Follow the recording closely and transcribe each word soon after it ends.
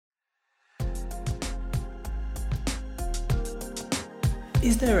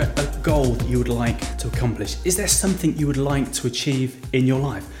Is there a goal that you would like to accomplish? Is there something you would like to achieve in your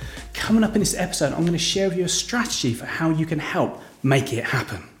life? Coming up in this episode, I'm going to share with you a strategy for how you can help make it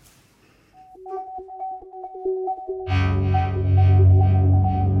happen.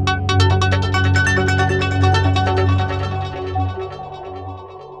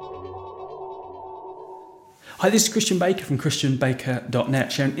 Hi, this is Christian Baker from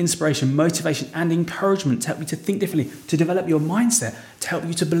christianbaker.net, sharing inspiration, motivation and encouragement to help you to think differently, to develop your mindset, to help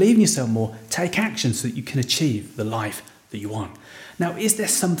you to believe in yourself more, take action so that you can achieve the life that you want. Now, is there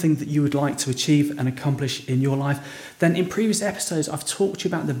something that you would like to achieve and accomplish in your life? Then in previous episodes, I've talked to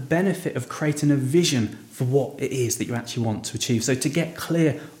you about the benefit of creating a vision for what it is that you actually want to achieve. So to get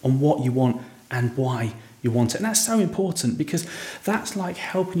clear on what you want and why you want it. And that's so important because that's like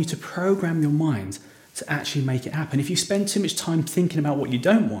helping you to program your mind to actually make it happen. If you spend too much time thinking about what you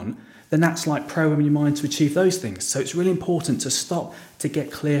don't want, then that's like programming your mind to achieve those things. So it's really important to stop, to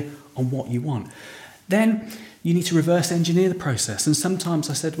get clear on what you want. Then you need to reverse engineer the process. And sometimes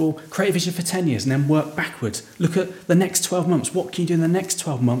I said, well, create a vision for 10 years and then work backwards. Look at the next 12 months. What can you do in the next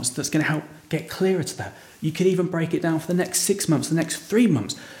 12 months that's going to help get clearer to that? You could even break it down for the next 6 months, the next 3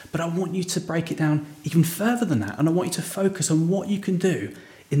 months. But I want you to break it down even further than that. And I want you to focus on what you can do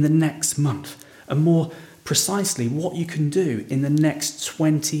in the next month. And more precisely, what you can do in the next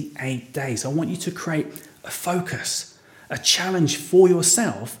 28 days. I want you to create a focus, a challenge for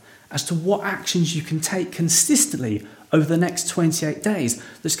yourself as to what actions you can take consistently over the next 28 days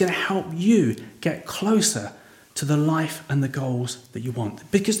that's going to help you get closer to the life and the goals that you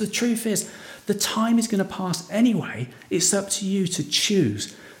want. Because the truth is, the time is going to pass anyway. It's up to you to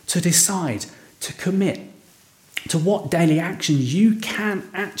choose, to decide, to commit to what daily actions you can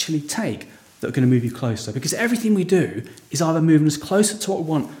actually take that are going to move you closer, because everything we do is either moving us closer to what we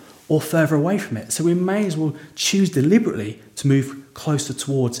want or further away from it. So we may as well choose deliberately to move closer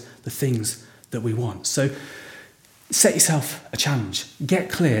towards the things that we want. So set yourself a challenge, get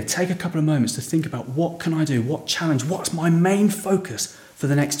clear, take a couple of moments to think about what can I do, what challenge, what's my main focus for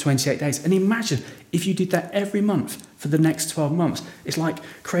the next 28 days. And imagine if you did that every month for the next 12 months. It's like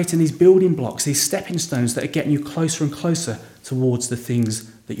creating these building blocks, these stepping stones that are getting you closer and closer towards the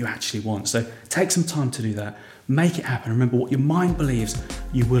things that you actually want. So take some time to do that. Make it happen. Remember, what your mind believes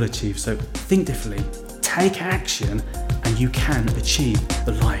you will achieve. So think differently, take action, and you can achieve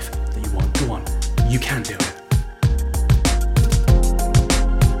the life that you want. Go on, you can do it.